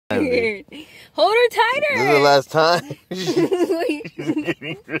Weird. Hold her tighter. This is the last time.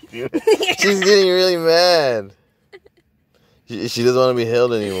 She's getting really mad. She doesn't want to be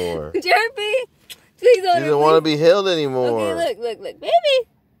held anymore. Chirpy, please hold her. She doesn't want to be held anymore. Okay, look, baby.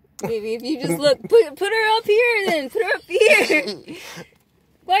 Baby, if you just look, put her up here, then put her up here.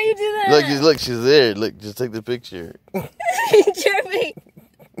 Why you do that? Look, she's there. Look, just take the picture. Chirpy.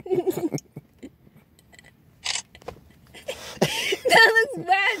 That looks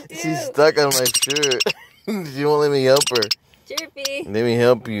bad, too. She's stuck on my shirt. She won't let me help her. Chirpy. Let me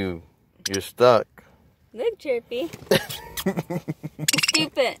help you. You're stuck. Look, Chirpy.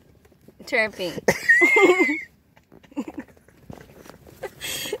 Stupid. Chirpy.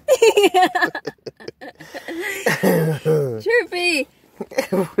 Chirpy.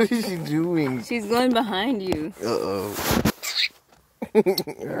 What is she doing? She's going behind you. Uh-oh.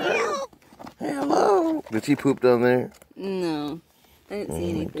 Hello. Did she poop down there? No. I didn't see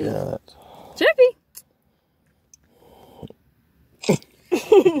anything. Oh, my God. Chirpy.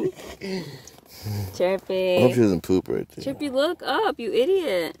 Chirpy. I hope she doesn't poop right there. Chirpy, look up, you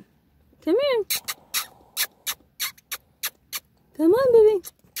idiot. Come here. Come on, baby.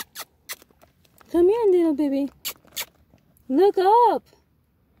 Come here, little baby. Look up.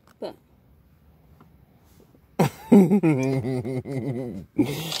 But.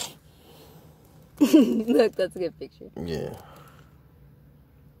 Look, that's a good picture. Yeah.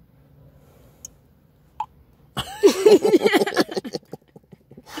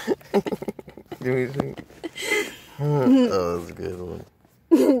 Give me a second. Oh, that was a good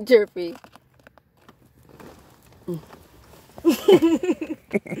one. Chirpy. Blah,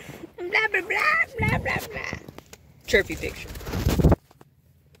 blah, blah, blah, blah, blah. Chirpy picture.